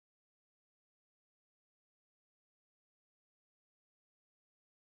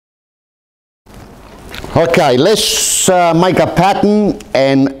Okay, let's make a pattern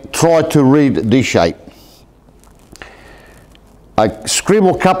and try to read this shape. I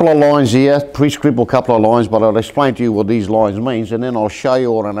scribble a couple of lines here, pre-scribble a couple of lines, but I'll explain to you what these lines means, and then I'll show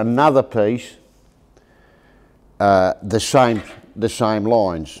you on another piece the same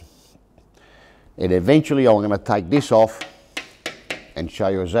lines. And eventually I'm going to take this off and show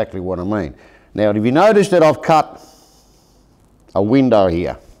you exactly what I mean. Now, if you notice that I've cut a window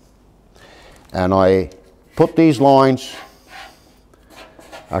here, and I put these lines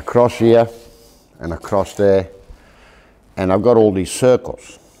across here and across there, and I've got all these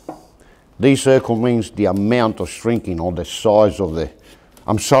circles. These circles means the amount of shrinking or the size of the,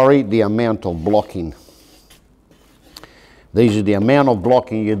 the amount of blocking. These are the amount of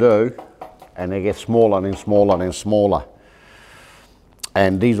blocking you do, and they get smaller and smaller and smaller.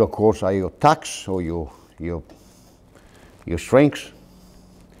 And these, of course, are your tucks or your shrinks.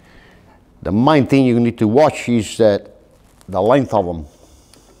 The main thing you need to watch is that the length of them.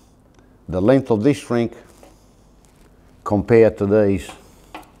 The length of this shrink compared to these.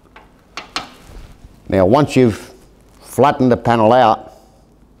 Now, once you've flattened the panel out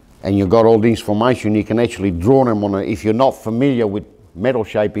and you've got all the information, you can actually draw them on if you're not familiar with metal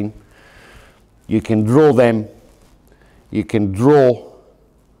shaping, you can draw them, you can draw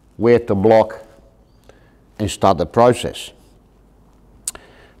where to block and start the process.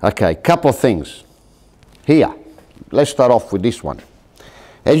 Okay, couple of things. Here, let's start off with this one.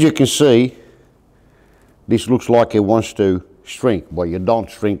 As you can see, this looks like it wants to shrink, but you don't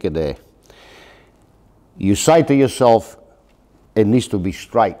shrink it there. You say to yourself, it needs to be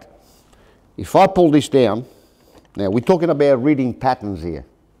straight. If I pull this down, now we're talking about reading patterns here.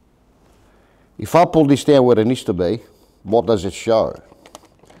 If I pull this down where it needs to be, what does it show?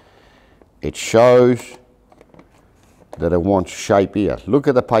 It shows that it wants shape here. Look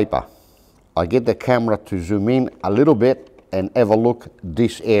at the paper. I get the camera to zoom in a little bit and have a look at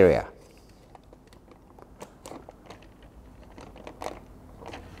this area.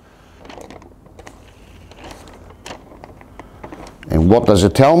 And what does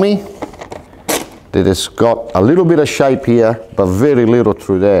it tell me? That it's got a little bit of shape here, but very little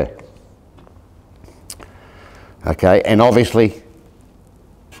through there. Okay, and obviously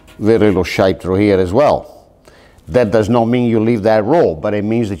very little shape through here as well. That does not mean you leave that raw, but it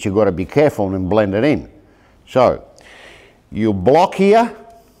means that you've got to be careful and blend it in. So, you block here,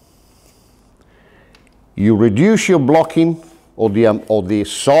 you reduce your blocking or the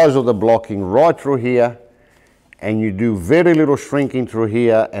size of the blocking right through here, and you do very little shrinking through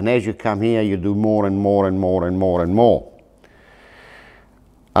here, and as you come here, you do more and more and more and more and more.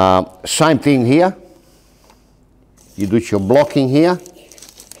 Same thing here. You do your blocking here.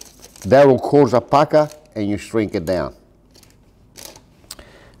 That will cause a pucker, and you shrink it down.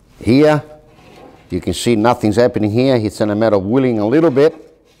 Here, you can see nothing's happening here. It's in a matter of willing a little bit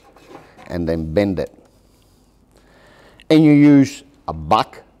and then bend it. And you use a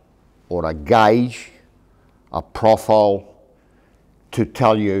buck or a gauge, a profile to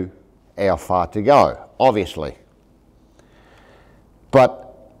tell you how far to go, obviously.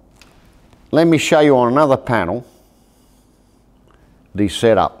 But let me show you on another panel the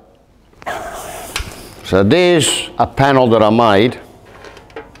setup. So there's a panel that I made,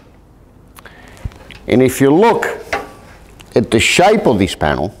 and if you look at the shape of this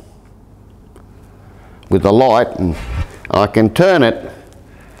panel with the light, and I can turn it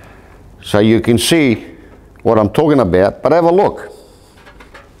so you can see what I'm talking about, but have a look.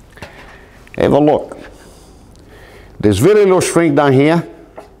 Have a look. There's very little shrink down here,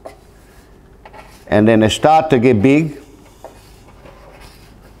 and then they start to get big.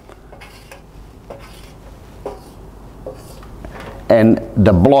 And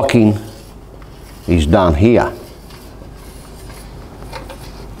the blocking is done here.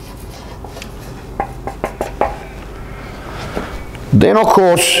 Then, of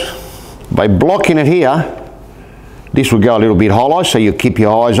course, by blocking it here, this will go a little bit hollow, so you keep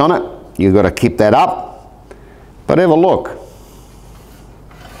your eyes on it. You've got to keep that up. But have a look.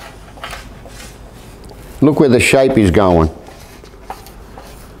 Look where the shape is going.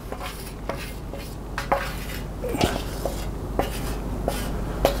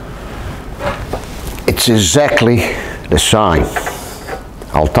 It's exactly the same.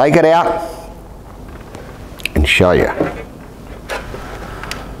 I'll take it out and show you.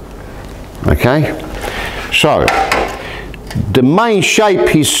 Okay? So, the main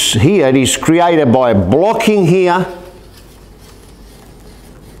shape is here is created by blocking here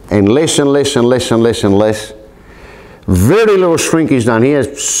and less and less and less and less and less. Very little shrinkage down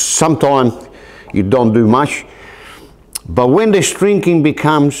here. Sometimes you don't do much. But when the shrinking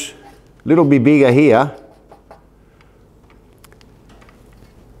becomes a little bit bigger here,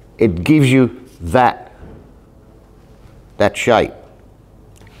 it gives you that shape.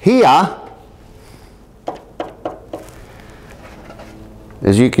 Here,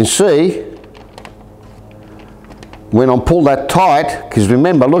 as you can see, when I pull that tight, because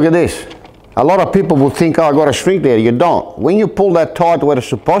remember, look at this. A lot of people will think, oh, I got a shrink there. You don't. When you pull that tight where it's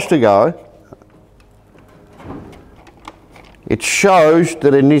supposed to go, it shows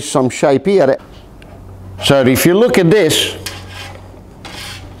that it needs some shape here. So if you look at this,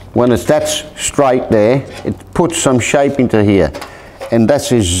 when it's that straight there, it puts some shape into here. And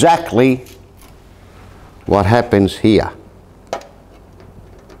that's exactly what happens here.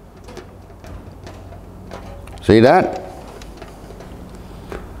 See that?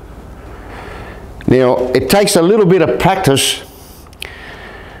 Now, it takes a little bit of practice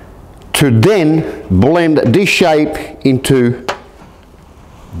to then blend this shape into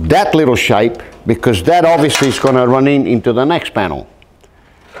that little shape, because that obviously is going to run into the next panel.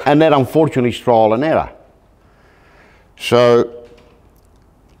 And that unfortunately is trial and error. So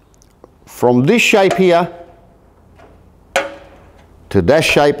from this shape here to that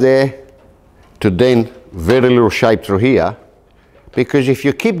shape there to then very little shape through here, because if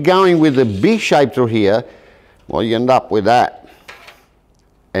you keep going with the big shape through here, well, you end up with that,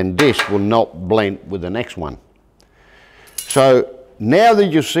 and this will not blend with the next one. So now that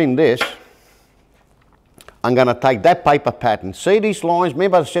you've seen this, I'm going to take that paper pattern. See these lines?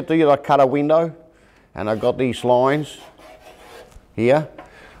 Remember I said to you that I cut a window and I got these lines here?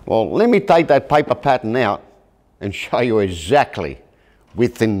 Well, let me take that paper pattern out and show you exactly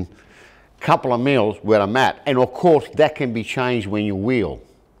within a couple of mils where I'm at. And of course, that can be changed when you wheel.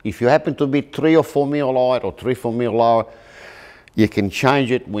 If you happen to be 3 or 4 mil light or 3 or 4 mil lower, you can change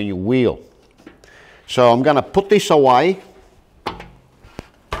it when you wheel. So I'm going to put this away.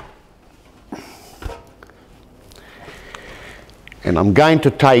 And I'm going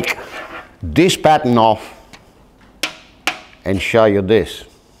to take this pattern off and show you this.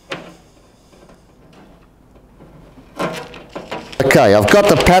 Okay, I've got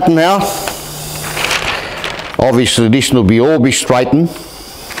the pattern now. Obviously this will all be straightened,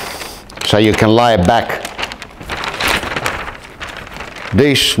 so you can lay it back.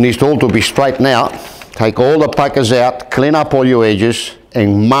 This needs all to be straightened out. Take all the puckers out, clean up all your edges,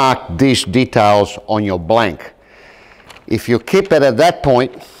 and mark these details on your blank. If you keep it at that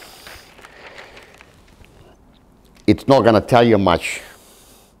point, it's not going to tell you much,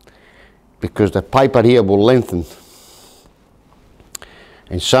 because the paper here will lengthen.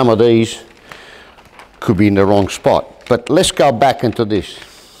 And some of these could be in the wrong spot. But let's go back into this.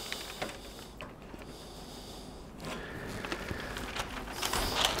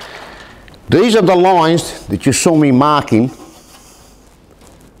 These are the lines that you saw me marking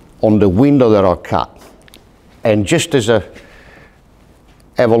on the window that I cut. And just as a,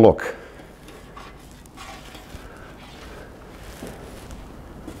 have a look.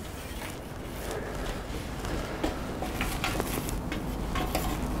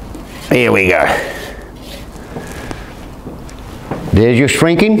 Here we go. There's your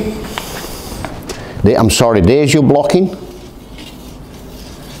shrinking. There's your blocking.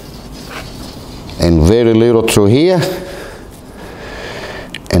 And very little through here.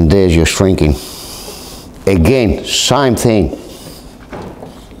 And there's your shrinking. Again, same thing.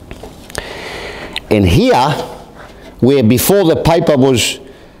 And here, where before the paper was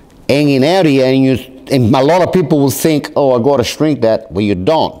hanging out here, and a lot of people will think, oh, I got to shrink that. Well, you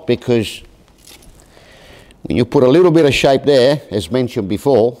don't, because when you put a little bit of shape there, as mentioned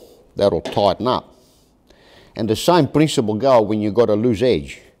before, that'll tighten up. And the same principle goes when you got a loose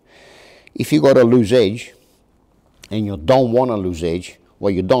edge. If you got a loose edge, and you don't want a loose edge,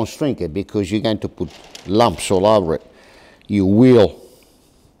 well, you don't shrink it, because you're going to put lumps all over it. You wheel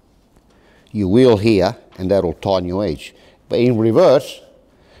here, and that'll tighten your edge. But in reverse,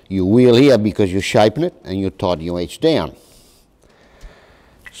 you wheel here because you're shaping it, and you tighten your edge down.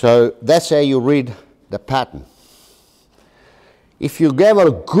 So that's how you read the pattern. If you give a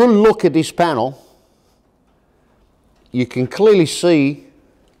good look at this panel, you can clearly see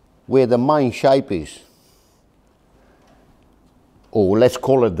where the main shape is. Or let's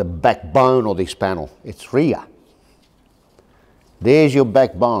call it the backbone of this panel. It's rear. There's your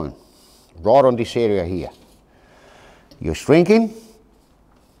backbone, right on this area here. You're shrinking,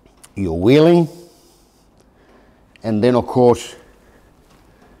 you're wheeling, and then of course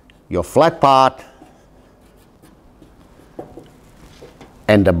your flat part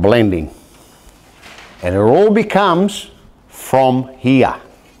and the blending. And it all becomes from here.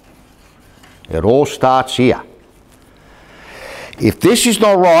 It all starts here. If this is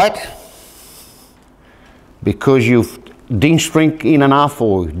not right, because you've shrink in enough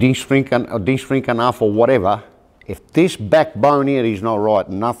or de-shrink enough or whatever, if this backbone here is not right,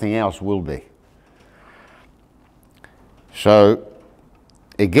 nothing else will be. So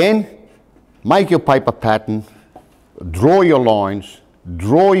again, make your paper pattern, draw your lines,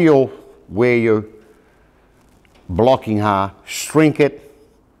 draw your where you're blocking are, shrink it,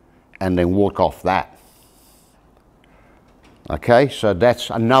 and then work off that. Okay, so that's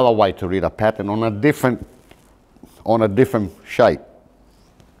another way to read a pattern on a different shape.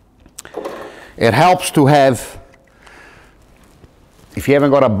 It helps to have, if you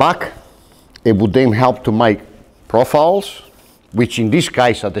haven't got a buck, it would then help to make profiles, which in this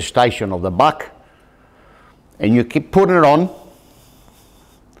case are the station of the buck, and you keep putting it on.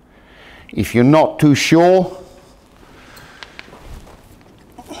 If you're not too sure,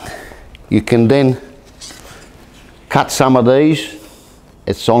 you can then cut some of these.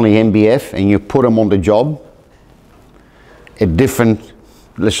 It's only MBF, and you put them on the job at different,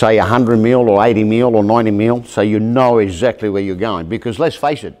 let's say 100 mil or 80 mil or 90 mil, so you know exactly where you're going. Because let's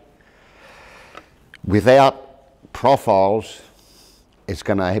face it, without profiles, it's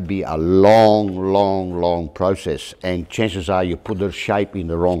going to be a long process, and chances are you put the shape in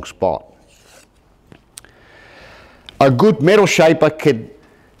the wrong spot. A good metal shaper could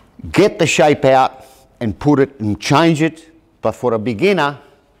get the shape out and put it and change it, but for a beginner,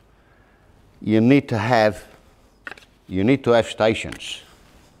 you need to have stations.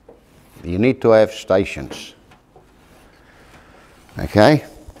 You need to have stations. Okay?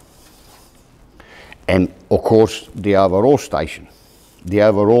 And of course, the overall station, the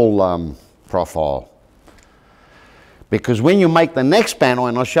overall profile. Because when you make the next panel,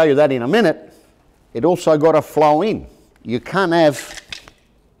 and I'll show you that in a minute, it also got to flow in. You can't have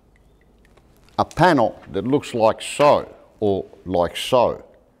a panel that looks like so or like so.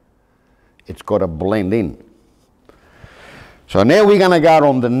 It's got to blend in. So now we're going to go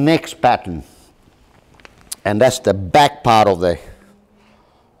on the next pattern, and that's the back part of the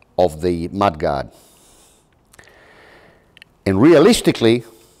mudguard. And realistically,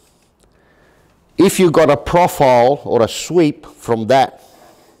 if you got a profile or a sweep from that,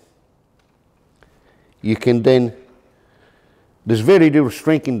 you can then, there's very little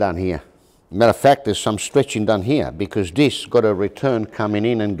shrinking done here. Matter of fact, there's some stretching done here because this got a return coming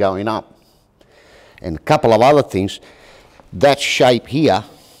in and going up. And a couple of other things, that shape here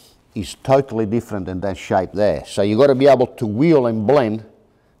is totally different than that shape there. So you've got to be able to wheel and blend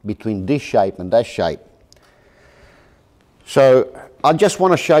between this shape and that shape. So I just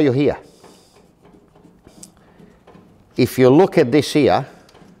want to show you here. If you look at this here,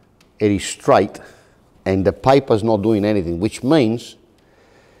 it is straight and the paper's not doing anything, which means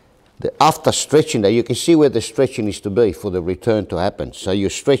that after stretching that, you can see where the stretching is to be for the return to happen. So you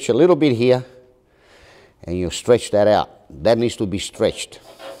stretch a little bit here and you stretch that out. That needs to be stretched.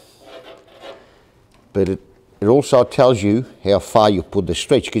 But it also tells you how far you put the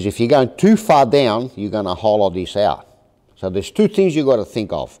stretch, because if you're going too far down, you're going to hollow this out. So there's two things you've got to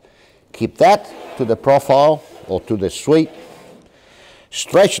think of. Keep that to the profile or to the sweep,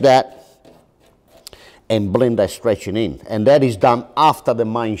 stretch that, and blend that stretching in. And that is done after the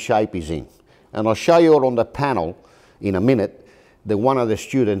main shape is in. And I'll show you on the panel in a minute that one of the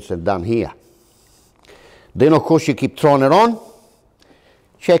students have done here. Then of course you keep throwing it on,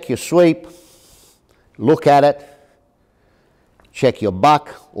 check your sweep, look at it, check your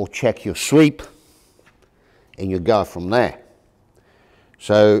buck or check your sweep, and you go from there.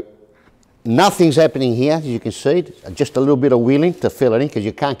 So nothing's happening here, as you can see, just a little bit of wheeling to fill it in, because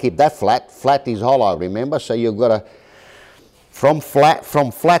you can't keep that flat. Flat is hollow, remember, so you've got to, from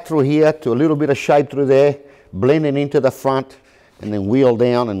flat through here to a little bit of shape through there, blend it into the front, and then wheel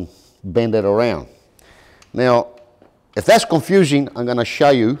down and bend it around. Now, if that's confusing, I'm going to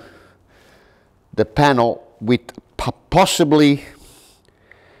show you the panel with possibly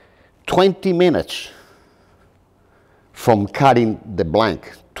 20 minutes from cutting the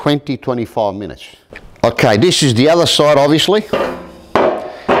blank. 20-25 minutes. Okay, this is the other side, obviously.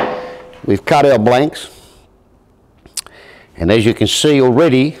 We've cut our blanks. And as you can see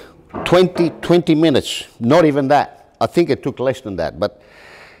already, 20 minutes, not even that. I think it took less than that. But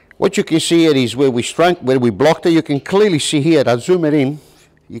what you can see here is where we shrunk, where we blocked it. You can clearly see here, I'll zoom it in.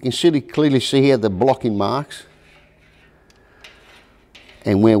 You can clearly see here the blocking marks.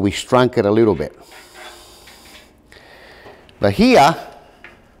 And where we shrunk it a little bit. But here,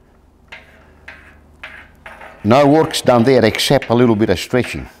 no work's done there except a little bit of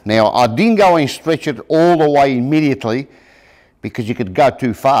stretching. Now, I didn't go and stretch it all the way immediately because you could go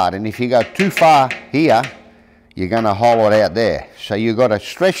too far. And if you go too far here, you're going to hollow it out there. So you've got to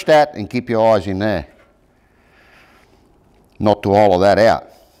stretch that and keep your eyes in there. not to hollow that out.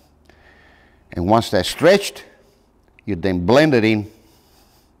 And once that's stretched, you then blend it in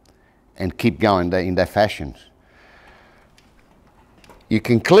and keep going in that fashion. You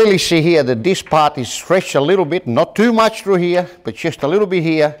can clearly see here that this part is stretched a little bit, not too much through here, but just a little bit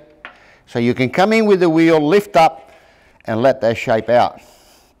here. So you can come in with the wheel, lift up, and let that shape out.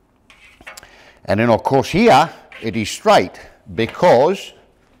 And then of course here, it is straight because,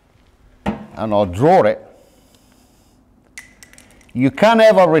 and I'll draw it, you can't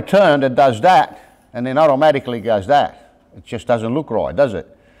have a return that does that and then automatically goes that. It just doesn't look right, does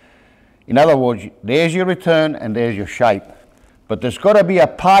it? In other words, there's your return and there's your shape. But there's got to be a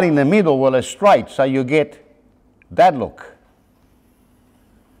part in the middle where it's straight, so you get that look.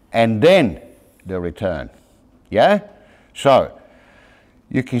 And then the return. Yeah? So,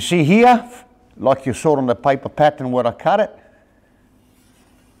 you can see here, like you saw on the paper pattern where I cut it.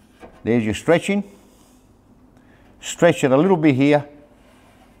 There's your stretching. Stretch it a little bit here.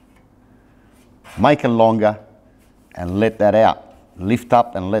 Make it longer and let that out. Lift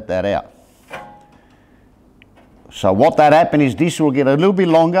up and let that out. So what that happens is this will get a little bit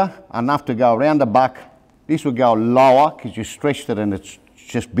longer, enough to go around the back. This will go lower because you stretched it and it's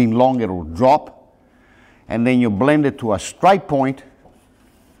just been longer, it will drop. And then you blend it to a straight point,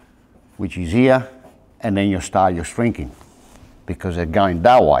 which is here, and then you start your shrinking because they're going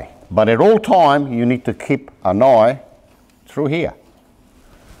that way. But at all time, you need to keep an eye through here.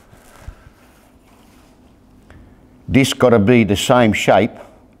 This got to be the same shape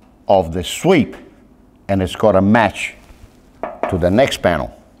of the sweep, and it's got to match to the next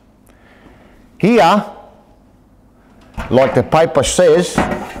panel. Here, like the paper says,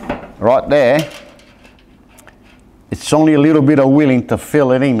 right there, it's only a little bit of willing to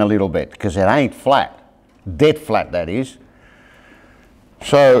fill it in a little bit because it ain't flat, dead flat that is.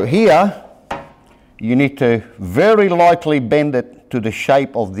 So here, you need to very lightly bend it to the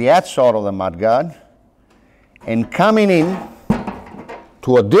shape of the outside of the mudguard and coming in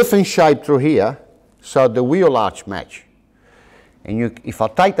to a different shape through here so the wheel arch match. And if I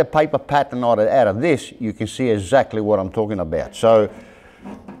take the paper pattern out of this, you can see exactly what I'm talking about. So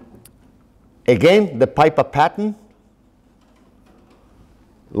again, the paper pattern,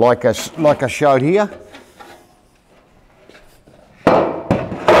 like I showed here.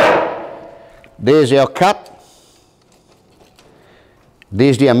 There's our cut.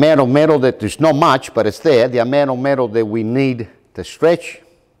 There's the amount of metal that there's not much, but it's there, the amount of metal that we need to stretch.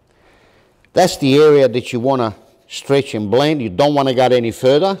 That's the area that you want to stretch and blend. You don't want to go any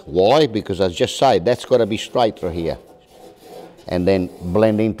further. Why? Because as I just said, that's got to be straight through here. And then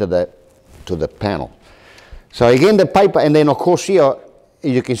blend into the panel. So again, the paper, and then of course here,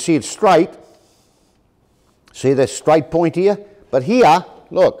 you can see it's straight. See that straight point here? But here,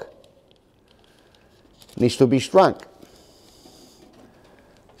 look, needs to be shrunk.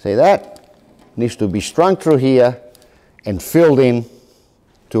 See that? Needs to be shrunk through here and filled in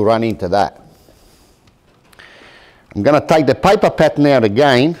to run into that. I'm going to take the paper pattern out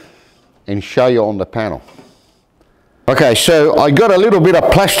again and show you on the panel. Okay, so I got a little bit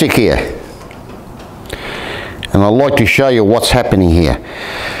of plastic here and I'd like to show you what's happening here.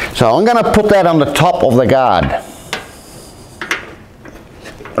 So I'm going to put that on the top of the guard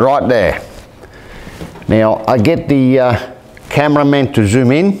right there. Now I get the cameraman to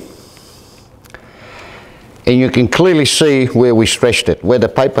zoom in and you can clearly see where we stretched it, where the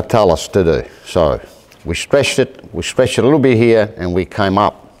paper tells us to do. So we stretched it a little bit here and we came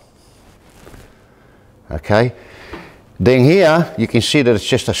up. Okay, then here you can see that it's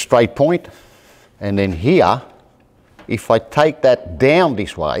just a straight point, and then here if I take that down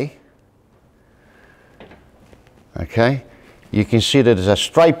this way, okay, you can see that there's a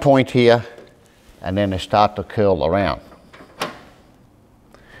straight point here and then they start to curl around.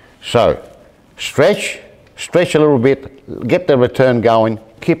 So stretch a little bit, get the return going,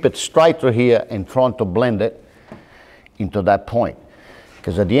 keep it straight through here and trying to blend it into that point.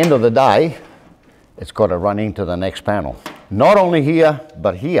 Because at the end of the day, it's got to run into the next panel. Not only here,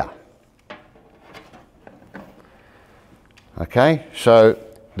 but here. Okay, so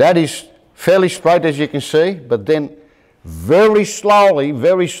that is fairly straight as you can see, but then very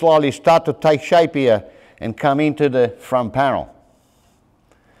slowly start to take shape here and come into the front panel.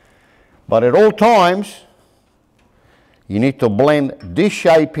 But at all times, you need to blend this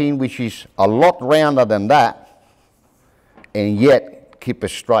shape in, which is a lot rounder than that, and yet keep it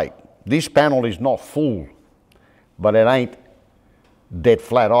straight. This panel is not full, but it ain't dead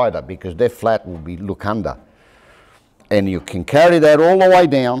flat either, because dead flat will be look under. And you can carry that all the way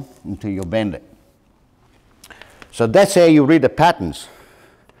down until you bend it. So that's how you read the patterns.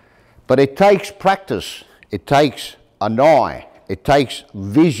 But it takes practice. It takes an eye, it takes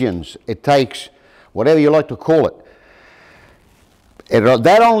visions, it takes whatever you like to call it.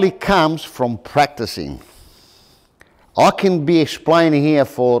 That only comes from practicing. I can be explaining here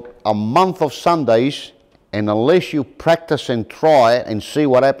for a month of Sundays, and unless you practice and try and see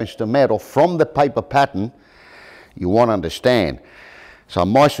what happens to metal from the paper pattern, you won't understand. So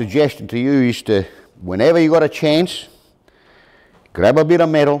my suggestion to you is to, whenever you got a chance, grab a bit of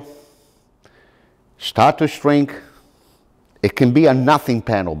metal, start to shrink. It can be a nothing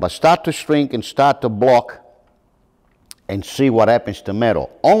panel, but start to shrink and start to block and see what happens to metal.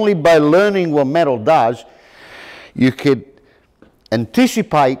 Only by learning what metal does, you could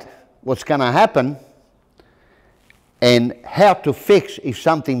anticipate what's going to happen and how to fix if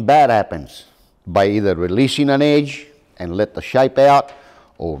something bad happens, by either releasing an edge and let the shape out,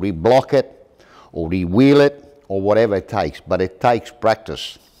 or reblock it, or re-wheel it, or whatever it takes. But it takes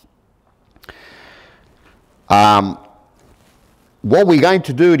practice. What we're going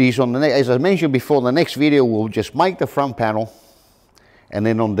to do is, as I mentioned before, the next video we'll just make the front panel, and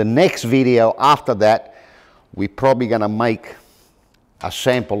then on the next video after that, we're probably going to make a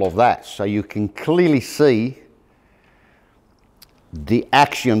sample of that, so you can clearly see the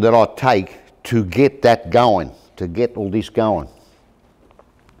action that I take to get that going, to get all this going.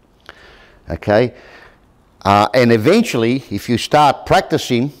 Okay, and eventually, if you start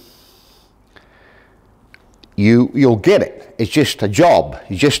practicing, you'll get it. It's just a job.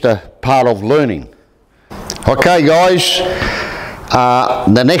 It's just a part of learning. Okay, guys.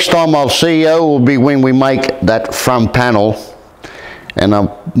 The next time I'll see you will be when we make that front panel, and I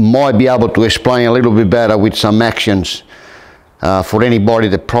might be able to explain a little bit better with some actions for anybody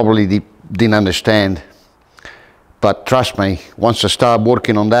that probably didn't understand. But trust me, once I start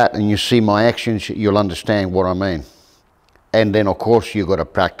working on that and you see my actions, you'll understand what I mean. And then of course you got to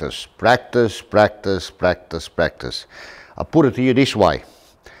practice, practice, practice, practice, practice. I put it to you this way: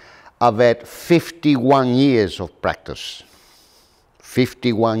 I've had 51 years of practice.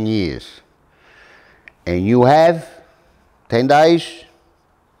 51 years. And you have 10 days,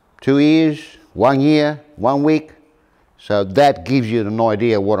 2 years, 1 year, 1 week. So that gives you an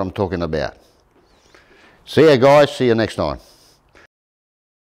idea what I'm talking about. See you guys, see you next time.